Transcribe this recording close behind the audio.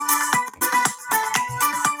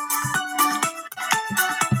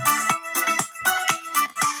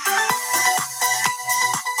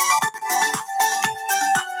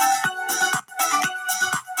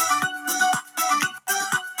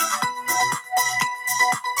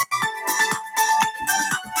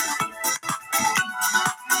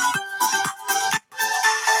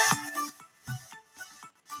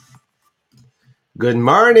Good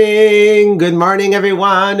morning. Good morning,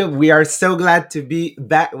 everyone. We are so glad to be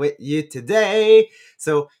back with you today.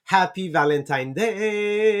 So happy Valentine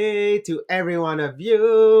Day to every one of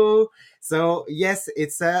you. So yes,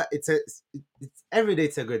 it's every day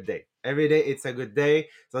it's a good day. Every day it's a good day.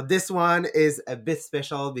 So this one is a bit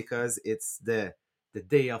special because it's the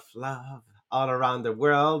day of love all around the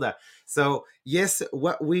world. So yes,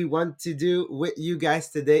 what we want to do with you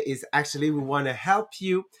guys today is actually we want to help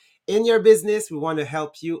you in your business. We want to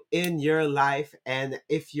help you in your life. And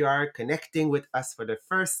if you are connecting with us for the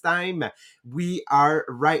first time, we are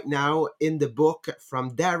right now in the book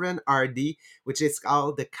from Darren Hardy, which is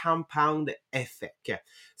called The Compound Effect.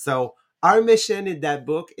 So our mission in that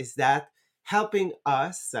book is that helping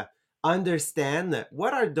us understand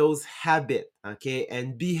what are those habits, okay,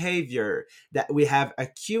 and behavior that we have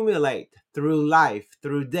accumulate through life,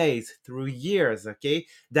 through days, through years, okay,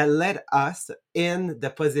 that led us in the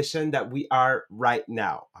position that we are right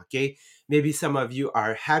now. Okay. Maybe some of you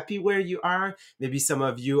are happy where you are. Maybe some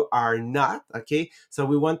of you are not. Okay. So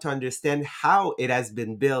we want to understand how it has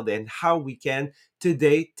been built and how we can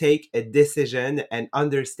today take a decision and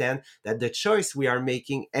understand that the choice we are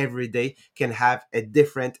making every day can have a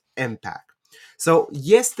different impact. So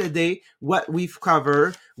yesterday, what we've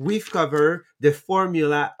covered the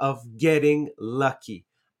formula of getting lucky.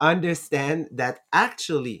 Understand that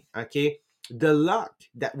actually, okay, the luck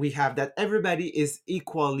that we have, that everybody is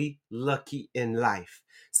equally lucky in life.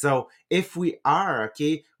 So if we are,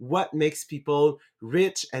 okay, what makes people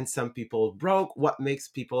rich and some people broke, what makes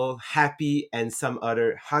people happy and some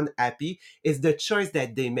other unhappy is the choice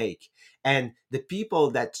that they make. And the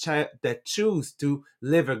people that choose to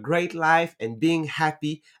live a great life and being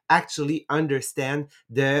happy actually understand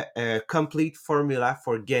the complete formula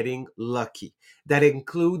for getting lucky that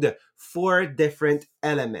include four different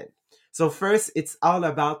elements. So first, it's all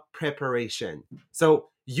about preparation. So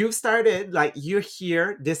you started, like you're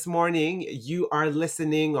here this morning, you are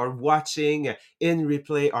listening or watching in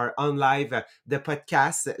replay or on live the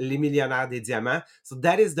podcast Les Millionnaires des Diamants. So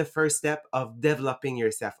that is the first step of developing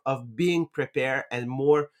yourself, of being prepared and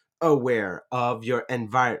more aware of your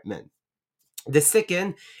environment. The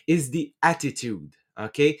second is the attitude.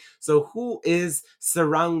 Okay, so who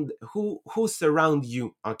surround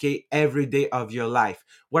you, okay, every day of your life?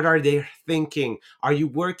 What are they thinking? Are you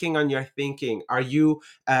working on your thinking? Are you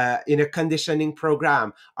in a conditioning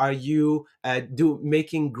program? Are you do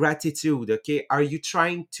making gratitude? Okay, are you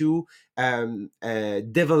trying to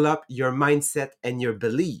develop your mindset and your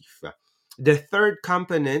belief? The third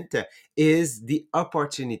component is the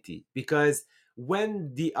opportunity, because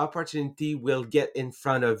when the opportunity will get in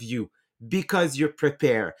front of you, because you're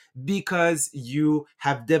prepared, because you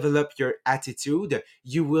have developed your attitude,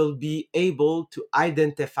 you will be able to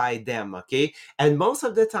identify them. Okay, and most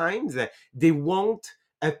of the times they won't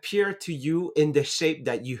appear to you in the shape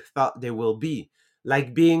that you thought they will be.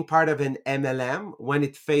 Like being part of an MLM, when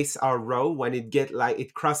it face our road, when it get like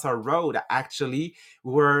it cross our road, actually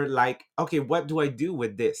we're like, okay, what do I do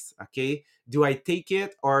with this? Okay, do I take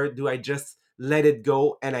it or do I just let it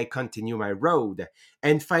go and I continue my road?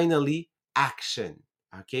 And finally, action.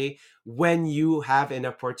 Okay, when you have an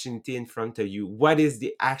opportunity in front of you, what is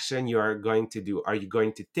the action you are going to do? Are you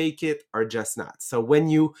going to take it or just not? So when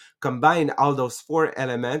you combine all those four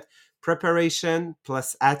elements, preparation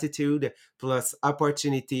plus attitude plus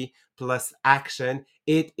opportunity plus action,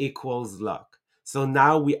 it equals luck. So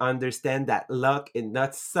now we understand that luck is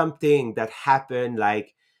not something that happened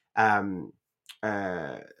um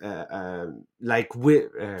like with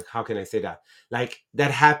how can I say that, like that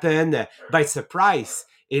happened by surprise.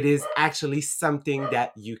 It is actually something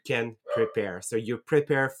that you can prepare. So you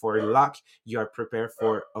prepare for luck, you are prepared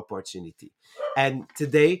for opportunity. And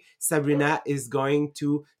today Sabrina is going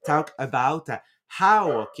to talk about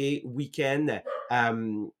how, okay, we can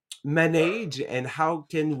manage and how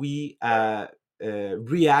can we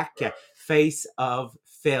react face of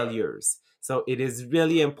failures. So it is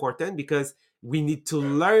really important because we need to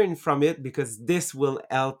learn from it, because this will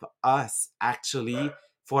help us actually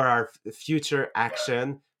for our future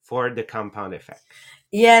action for the compound effect.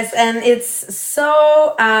 Yes, and it's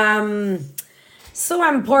so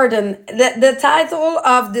important. The title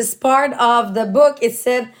of this part of the book is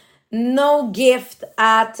said "No Gift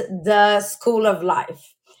at the School of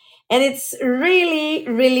Life," and it's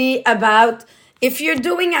really about if you're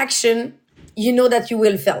doing action, you know that you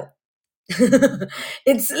will fail.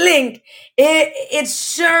 It's linked. It's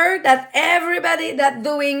sure that everybody that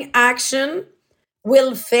doing action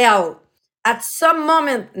will fail. at some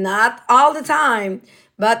moment, not all the time,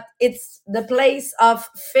 but it's the place of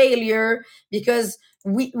failure because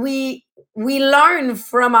we learn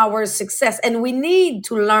from our success, and we need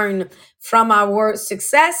to learn from our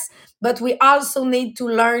success, but we also need to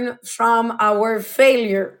learn from our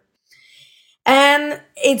failure. And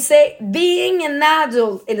it's a being an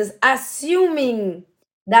adult, it is assuming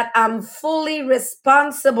that I'm fully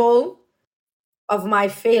responsible of my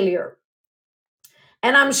failure.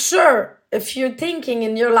 And I'm sure if you're thinking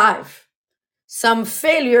in your life some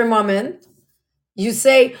failure moment, you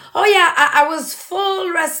say, oh yeah, I was full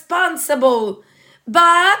responsible,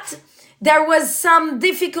 but there was some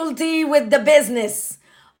difficulty with the business.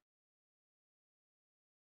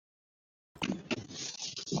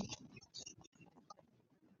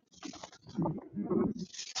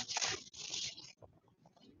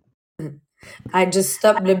 I just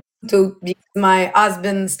stopped the Bluetooth because my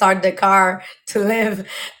husband started the car to live,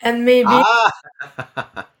 and maybe Ah,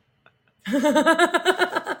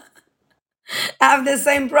 I have the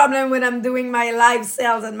same problem when I'm doing my live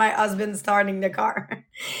sales and my husband starting the car.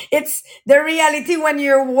 It's the reality when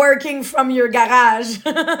you're working from your garage.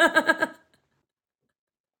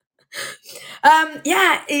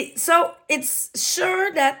 Yeah, so it's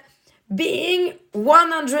sure that being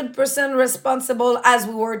 100% responsible, as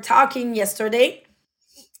we were talking yesterday,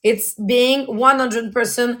 it's being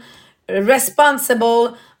 100%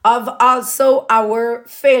 responsible of also our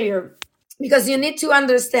failure. Because you need to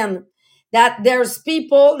understand that there's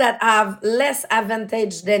people that have less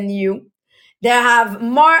advantage than you, they have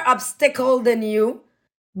more obstacle than you,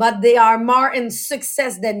 but they are more in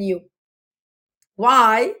success than you.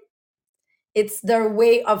 Why? It's their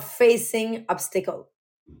way of facing obstacle.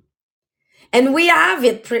 And we have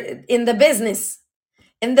it in the business.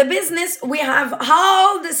 In the business, we have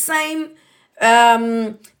all the same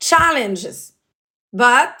challenges,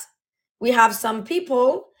 but we have some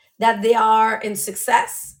people that they are in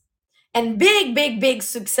success and big, big, big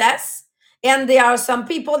success. And there are some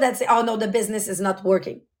people that say, oh no, the business is not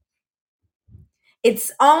working.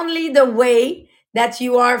 It's only the way that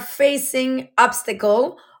you are facing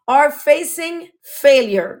obstacle or facing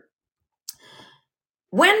failure.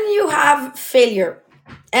 When you have failure,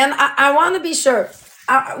 and I want to be sure,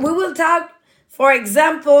 we will talk, for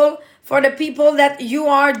example, for the people that you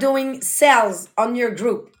are doing sales on your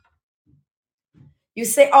group. You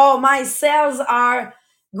say, oh, my sales are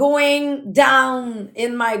going down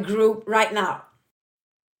in my group right now.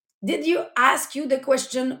 Did you ask you the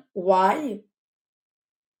question why?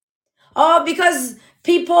 Oh, because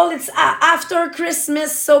people, it's after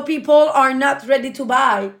Christmas, so people are not ready to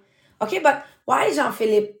buy. Okay, but why, Jean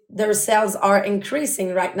Philippe, their sales are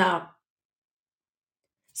increasing right now?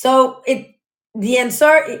 So the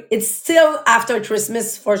answer, it's still after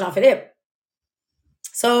Christmas for Jean Philippe.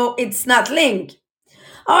 So it's not linked.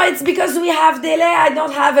 Oh, it's because we have delay. I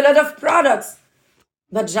don't have a lot of products.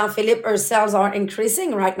 But Jean Philippe, our sales are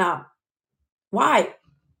increasing right now. Why?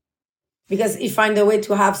 Because he find a way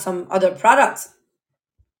to have some other products.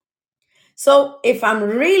 So if I'm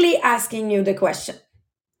really asking you the question,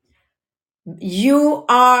 you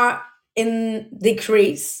are in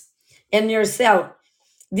decrease in your sale.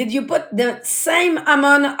 Did you put the same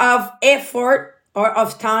amount of effort or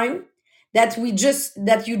of time that you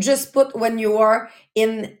just put when you are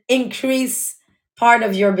in increase part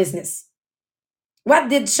of your business? What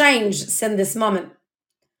did change since this moment?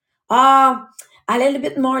 Ah, a little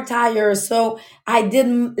bit more tired, so I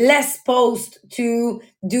did less post to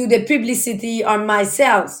do the publicity on my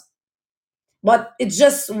sales, but it's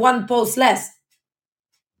just one post less.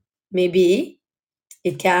 Maybe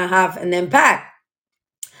it can have an impact.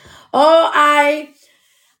 Oh,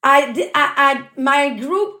 my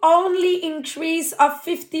group only increase of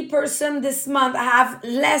 50% this month. I have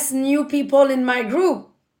less new people in my group,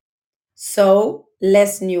 so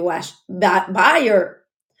less new buyer.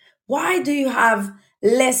 Why do you have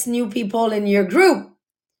less new people in your group?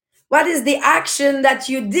 What is the action that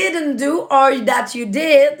you didn't do or that you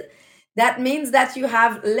did that means that you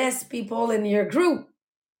have less people in your group?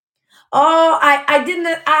 Oh, I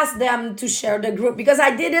didn't ask them to share the group because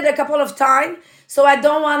I did it a couple of times, so I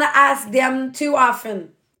don't want to ask them too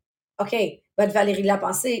often. Okay, but Valérie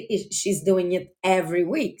Lapensée, she's doing it every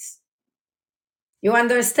week. You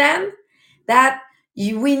understand that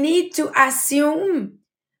we need to assume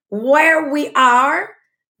where we are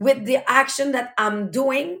with the action that I'm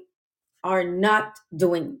doing or not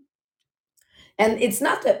doing. And it's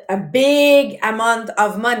not a big amount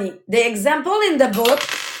of money. The example in the book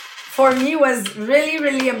for me was really,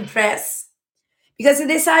 really impressed because he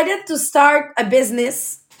decided to start a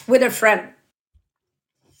business with a friend.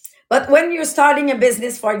 But when you're starting a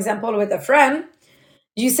business, for example, with a friend,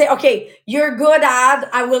 you say, okay, you're good at,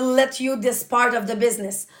 I will let you this part of the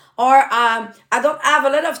business. Or I don't have a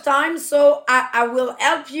lot of time, so I will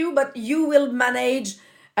help you, but you will manage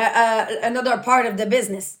another part of the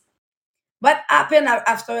business. What happened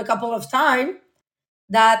after a couple of time,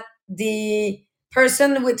 that the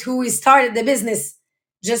person with who he started the business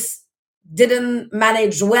just didn't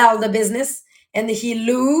manage well the business, and he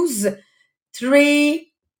lose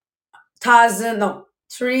 3,000, no,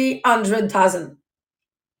 300,000.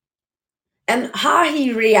 And how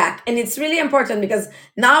he react, and it's really important because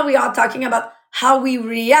now we are talking about how we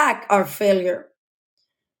react our failure.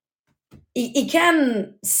 He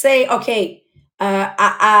can say, okay,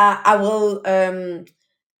 I will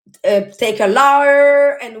take a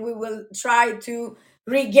lawyer and we will try to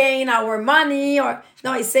regain our money. Or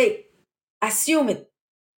no, I say, assume it,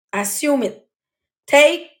 assume it,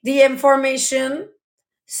 take the information,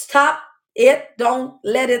 stop it, don't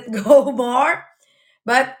let it go more,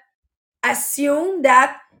 but assume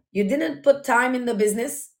that you didn't put time in the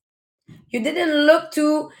business. You didn't look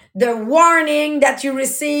to the warning that you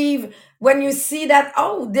receive when you see that,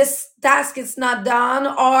 oh, this task is not done,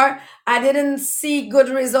 or I didn't see good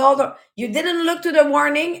result. Or you didn't look to the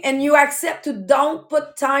warning and you accept to don't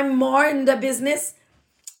put time more in the business.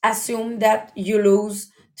 Assume that you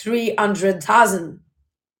lose 300,000.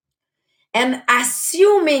 And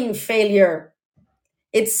assuming failure,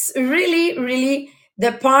 it's really, really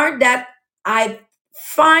the part that I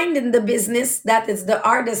find in the business that is the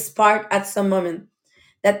hardest part at some moment.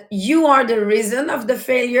 That you are the reason of the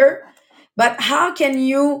failure, but how can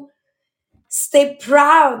you stay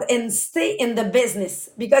proud and stay in the business?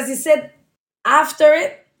 Because he said after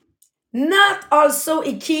it, not also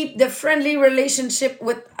he keep the friendly relationship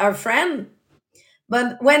with our friend,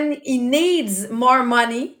 but when he needs more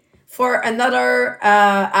money for another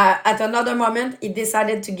at another moment, he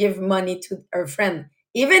decided to give money to her friend,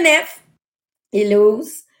 even if he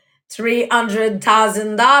lose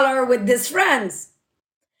 $300,000 with his friends,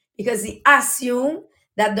 because he assumed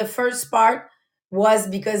that the first part was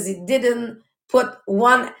because he didn't put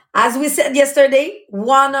one, as we said yesterday,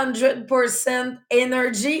 100%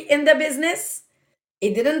 energy in the business.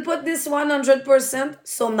 He didn't put this 100%,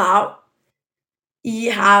 so now he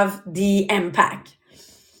have the impact.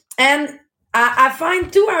 And I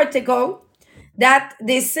find two articles that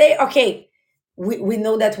they say, okay, we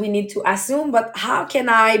know that we need to assume, but how can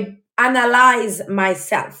I analyze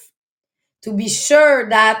myself to be sure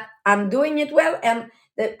that I'm doing it well and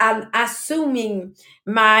that I'm assuming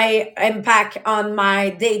my impact on my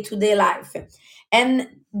day to day life? And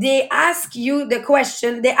they ask you the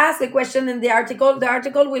question, they ask the question in the article. The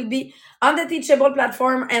article will be on the Teachable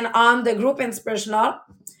platform and on the group Inspirational.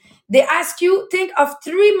 They ask you, think of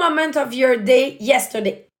 3 moments of your day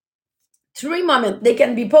yesterday. 3 moments. They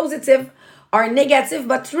can be positive or negative,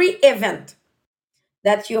 but 3 events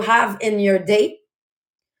that you have in your day,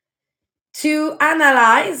 to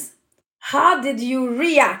analyze how did you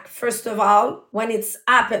react first of all when it's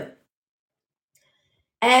happened,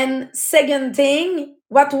 and second thing,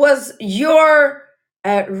 what was your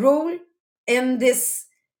role in this,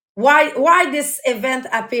 why this event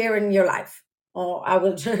appear in your life. Or I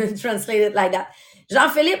will translate it like that.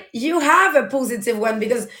 Jean-Philippe, you have a positive one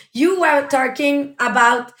because you were talking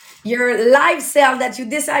about your live sale that you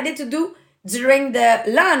decided to do during the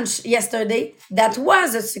lunch yesterday. That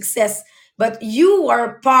was a success, but you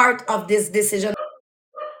were part of this decision.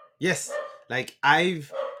 Yes, like I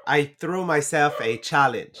throw myself a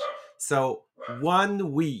challenge. So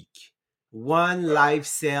 1 week, one live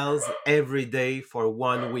sales every day for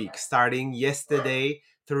 1 week, starting yesterday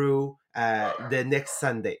through the next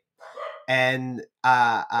Sunday. And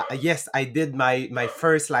yes, I did my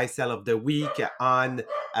first live sale of the week on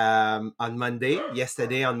Monday,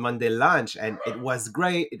 yesterday on Monday lunch, and it was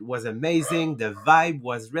great. It was amazing. The vibe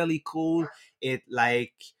was really cool. It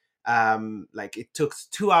like it took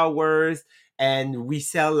 2 hours, and we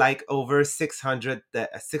sell like over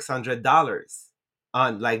 $600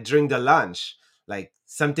 on like during the lunch, like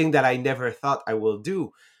something that I never thought I will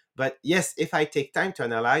do. But yes, if I take time to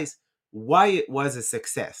analyze why it was a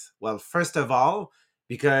success. Well, first of all,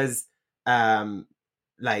 because um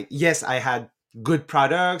like yes, I had good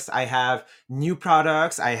products, I have new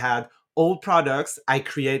products, I had old products. I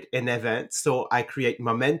create an event, so I create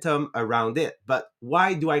momentum around it. But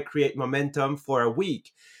why do I create momentum for a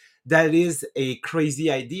week? That is a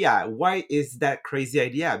crazy idea. Why is that crazy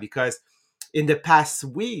idea? Because in the past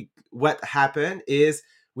week, what happened is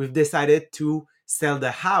we've decided to sell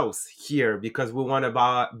the house here because we want to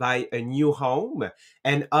buy a new home.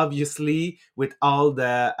 And obviously, with all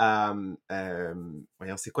the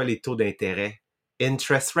voyons, c'est quoi les taux d'intérêt?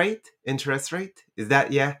 Interest rate, is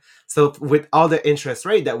that, yeah? So with all the interest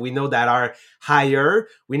rate that we know that are higher,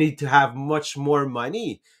 we need to have much more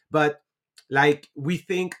money. But like, we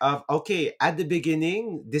think of, okay, at the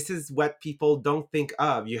beginning, this is what people don't think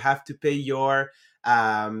of. You have to pay your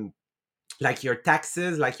um like your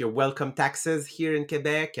taxes, like your welcome taxes here in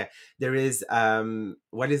Quebec. There is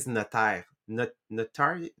what is notaire?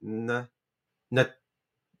 Notary? Not,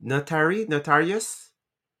 notary? Notarius?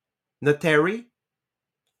 Notary?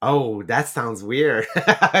 Oh, that sounds weird.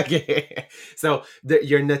 Okay. So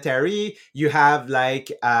your notary, you have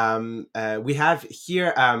like we have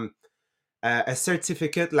here a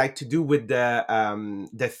certificate, like to do with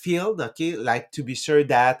the field, okay, like to be sure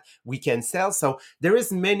that we can sell. So there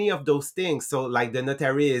is many of those things. So like the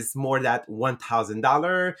notary is more than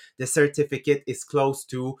 $1,000, the certificate is close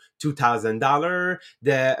to $2,000,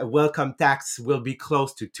 the welcome tax will be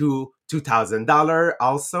close to $2,000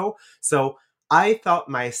 also. So I thought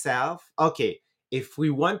myself, okay, if we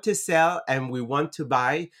want to sell and we want to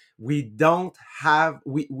buy, we don't have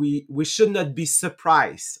we should not be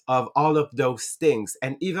surprised of all of those things.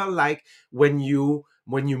 And even like when you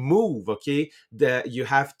move, okay, you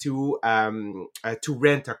have to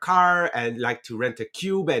rent a car and like to rent a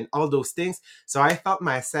cube and all those things. So I thought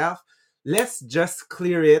myself, let's just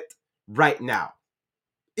clear it right now,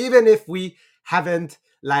 even if we haven't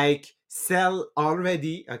like sell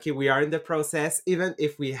already, okay, we are in the process, even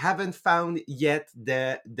if we haven't found yet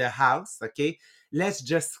the house, okay, let's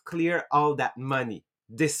just clear all that money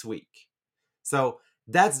this week. So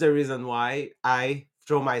that's the reason why I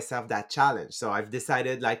throw myself that challenge. So I've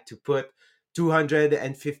decided like to put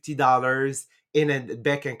 $250 in a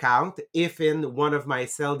bank account if in one of my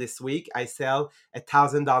sale this week I sell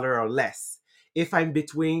 $1,000 or less. If I'm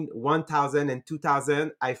between 1,000 and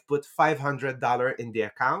 2,000, I've put $500 in the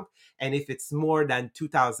account. And if it's more than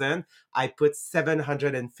 2,000, I put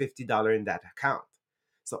 $750 in that account.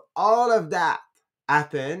 So all of that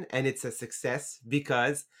happened, and it's a success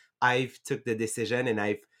because I've took the decision, and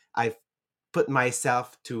I've put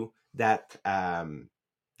myself to that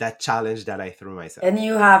challenge that I threw myself. And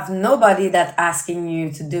you have nobody that asking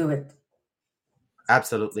you to do it.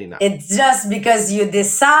 Absolutely not. It's just because you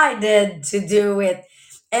decided to do it.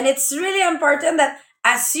 And it's really important that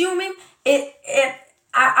assuming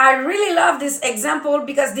I really love this example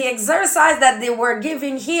because the exercise that they were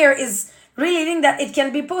giving here is really that it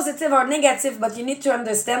can be positive or negative, but you need to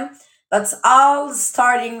understand that's all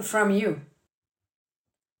starting from you.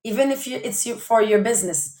 Even if for your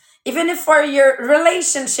business, even if for your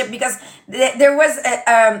relationship, because there was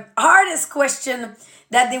a hardest question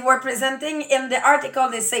that they were presenting in the article.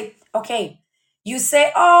 They say, okay, you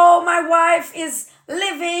say, oh, my wife is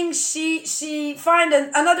living, she find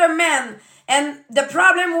another man, and the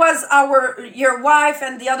problem was your wife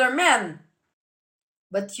and the other man,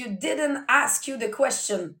 but you didn't ask you the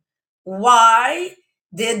question, why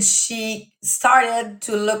did she started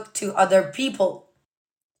to look to other people?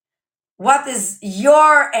 What is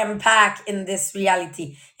your impact in this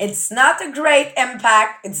reality? It's not a great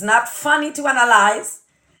impact. It's not funny to analyze,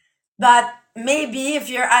 but maybe if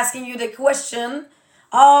you're asking you the question,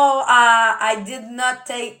 oh, I did not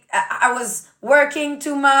take, I was working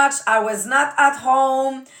too much. I was not at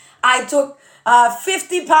home. I took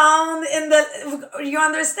 50 pounds in you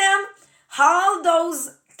understand? How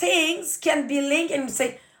those things can be linked and you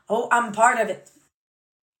say, oh, I'm part of it.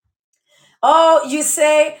 Oh, you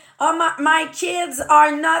say, oh, my kids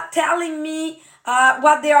are not telling me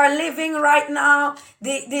what they are living right now.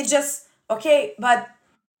 They just, okay, but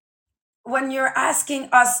when you're asking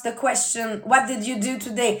us the question, what did you do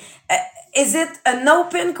today? Is it an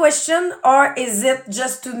open question, or is it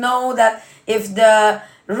just to know that if the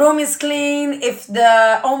room is clean, if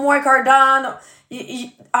the homework are done?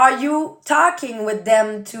 Are you talking with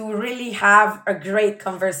them to really have a great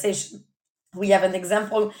conversation? We have an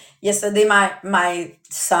example. Yesterday, my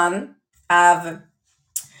son have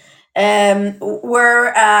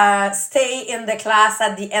were stay in the class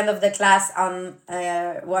at the end of the class on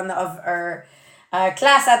one of our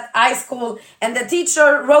class at high school, and the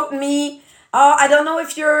teacher wrote me, oh, I don't know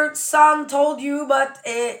if your son told you, but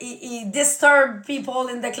he disturbed people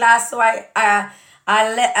in the class, so I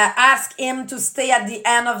asked him to stay at the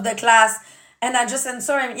end of the class. And I just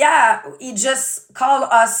answer him, yeah, he just called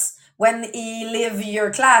us when he leave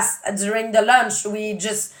your class during the lunch. We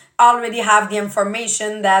just already have the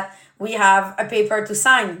information that we have a paper to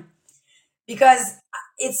sign, because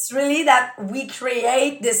it's really that we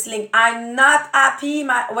create this link. I'm not happy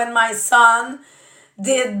when my son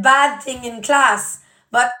did bad thing in class,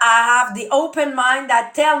 but I have the open mind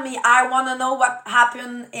that tell me I want to know what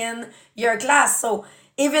happened in your class. So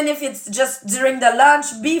even if it's just during the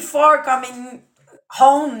lunch before coming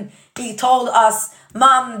home, he told us,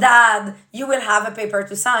 "Mom, Dad, you will have a paper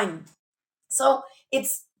to sign." So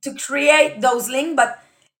it's to create those links, but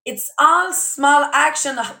it's all small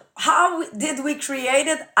action. How did we create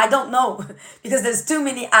it? I don't know because there's too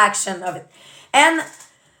many action of it. And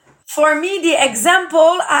for me, the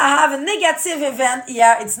example, I have a negative event.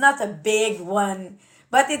 Yeah, it's not a big one,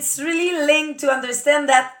 but it's really linked to understand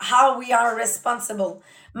that how we are responsible.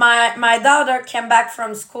 My daughter came back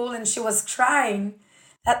from school and she was crying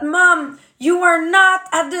that, "Mom, you were not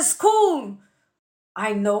at the school."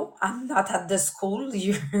 I know I'm not at the school.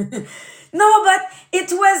 You no, but it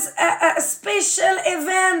was a special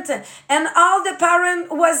event, and all the parent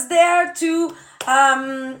was there to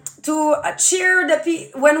cheer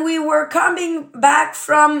when we were coming back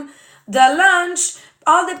from the lunch.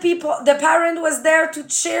 All the people, the parent was there to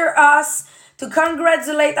cheer us, to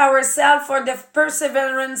congratulate ourselves for the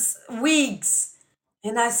perseverance weeks.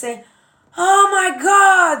 And I say, "Oh my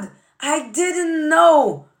God, I didn't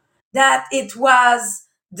know that it was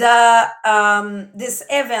the this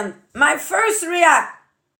event." My first react,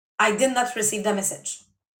 I did not receive the message.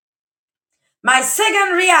 My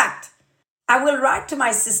second react, I will write to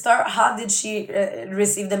my sister. How did she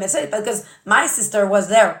receive the message? Because my sister was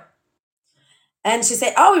there, and she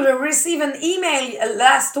said, "Oh, we received an email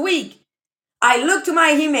last week." I looked to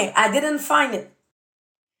my email. I didn't find it.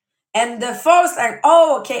 And the first, like,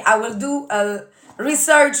 "Oh, okay, I will do a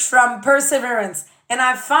research from Perseverance," and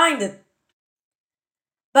I find it.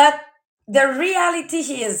 But the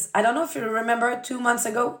reality is, I don't know if you remember 2 months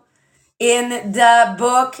ago in the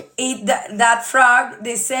book Eat That Frog,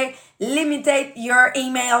 they say limitate your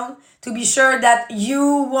email to be sure that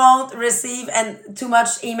you won't receive too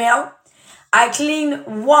much email. I cleaned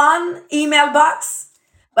one email box,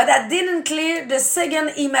 but I didn't clear the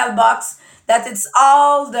second email box that it's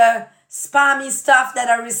all the spammy stuff that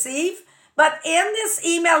I receive. But in this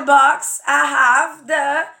email box, I have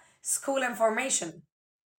the school information.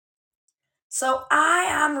 So I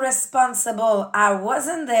am responsible. I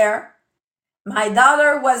wasn't there. My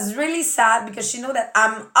daughter was really sad because she knew that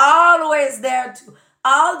I'm always there to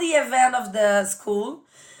all the event of the school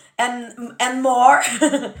and more.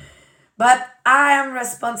 But I am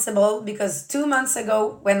responsible because 2 months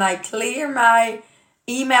ago when I clear my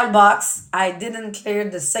email box, I didn't clear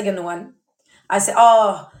the second one. I said,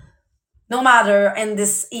 "Oh, no matter in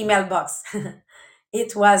this email box."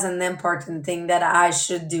 It was an important thing that I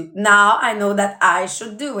should do. Now I know that I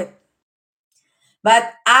should do it.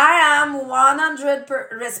 But I am 100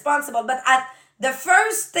 responsible. But at the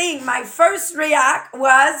first thing, my first react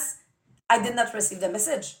was I did not receive the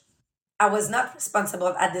message. I was not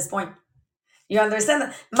responsible at this point. You understand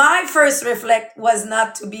that? My first reflect was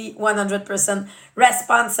not to be 100%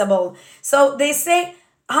 responsible. So they say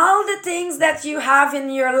all the things that you have in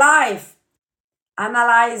your life,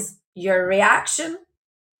 analyze your reaction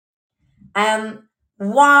and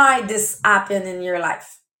why this happened in your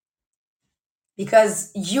life, because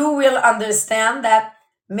you will understand that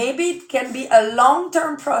maybe it can be a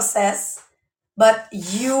long-term process, but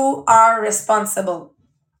you are responsible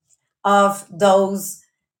of those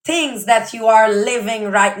things that you are living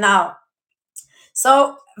right now.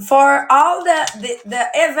 So for all the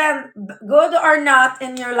event, good or not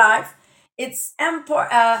in your life, it's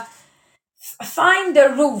important. Find the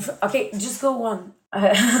roof. Okay, just go on.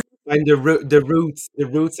 Find the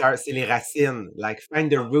roots are c'est les racines. Like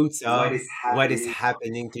find the roots What of is what is happening?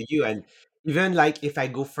 happening to you. And even like if I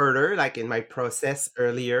go further, like in my process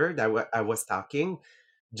earlier that I was talking,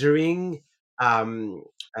 during um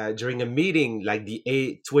during a meeting like the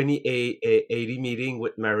 80 meeting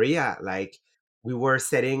with Maria, like we were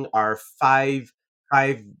setting our five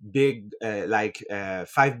big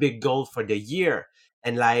five big goals for the year.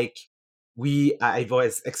 And like we I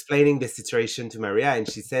was explaining the situation to Maria, and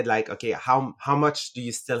she said like, okay, how much do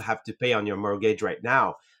you still have to pay on your mortgage right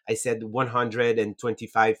now? I said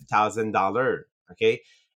 $125,000. Okay.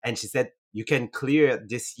 And she said you can clear it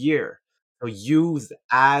this year. So use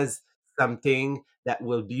as something that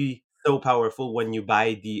will be so powerful when you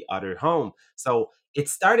buy the other home. So it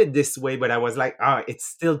started this way, but I was like, oh, it's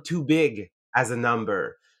still too big as a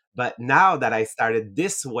number. But now that I started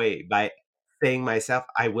this way by saying myself,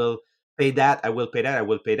 I will pay that, I will pay that, I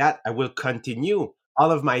will pay that, I will continue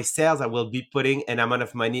all of my sales, I will be putting an amount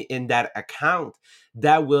of money in that account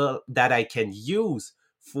that I can use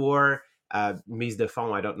for mise de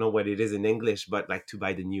fond. I don't know what it is in English, but like to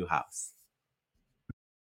buy the new house.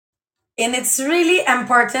 And it's really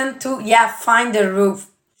important to, yeah, find the roof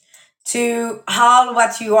to all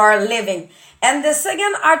what you are living. And the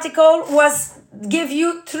second article was give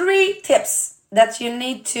you 3 tips that you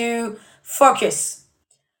need to focus.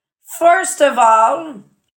 First of all,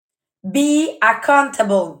 be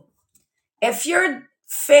accountable. If you're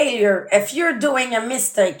failure, if you're doing a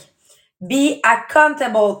mistake, be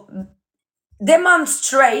accountable.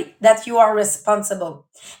 Demonstrate that you are responsible.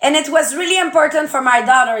 And it was really important for my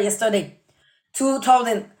daughter yesterday to told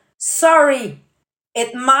him, sorry,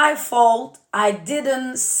 it's my fault. I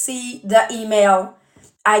didn't see the email.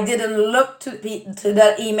 I didn't look to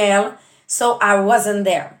the email, so I wasn't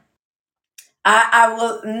there. I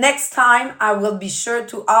will next time I will be sure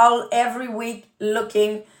to all every week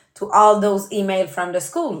looking to all those emails from the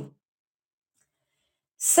school.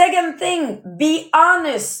 Second thing, be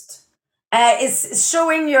honest. Is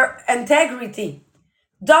showing your integrity.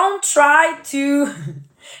 Don't try to,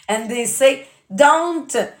 and they say,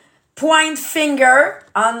 don't point finger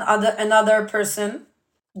on another person.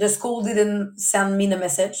 The school didn't send me the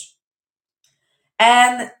message.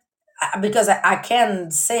 And because I can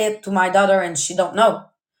say it to my daughter and she don't know.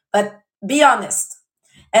 But be honest.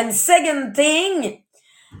 And second thing,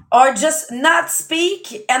 or just not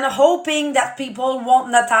speak and hoping that people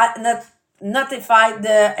won't notify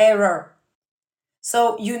the error.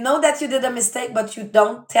 So you know that you did a mistake, but you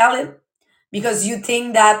don't tell it because you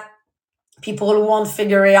think that people won't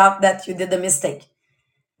figure it out that you did a mistake.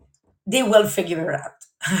 They will figure it out,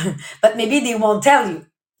 but maybe they won't tell you.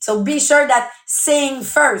 So be sure that saying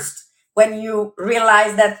first when you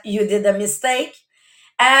realize that you did a mistake,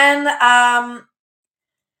 and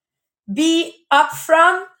be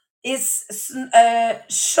upfront is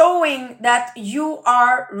showing that you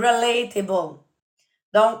are relatable.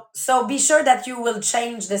 Don't, so be sure that you will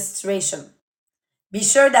change the situation. Be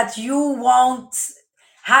sure that you won't,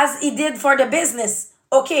 as he did for the business.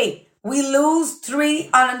 Okay, we lose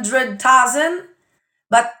 300,000,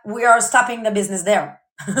 but we are stopping the business there.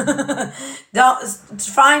 Don't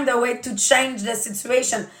find a way to change the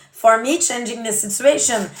situation. For me, changing the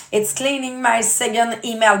situation, it's cleaning my second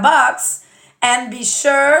email box and be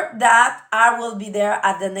sure that I will be there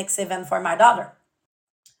at the next event for my daughter.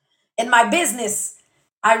 In my business,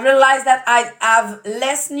 I realize that I have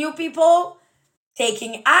less new people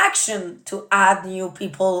taking action to add new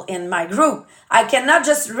people in my group. I cannot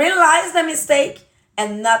just realize the mistake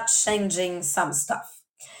and not changing some stuff.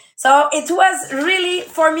 So it was really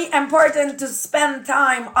for me important to spend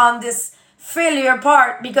time on this failure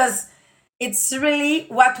part because it's really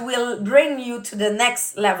what will bring you to the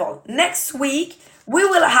next level. Next week, we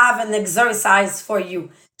will have an exercise for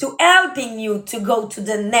you to helping you to go to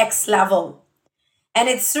the next level. And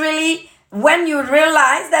it's really when you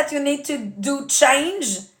realize that you need to do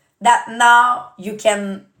change that now you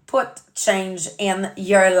can put change in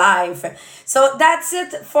your life. So that's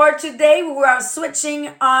it for today. We are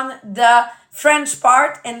switching on the French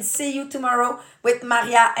part and see you tomorrow with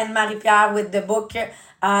Maria and Marie-Pierre with the book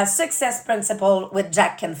Success Principle with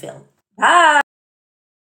Jack Canfield. Bye.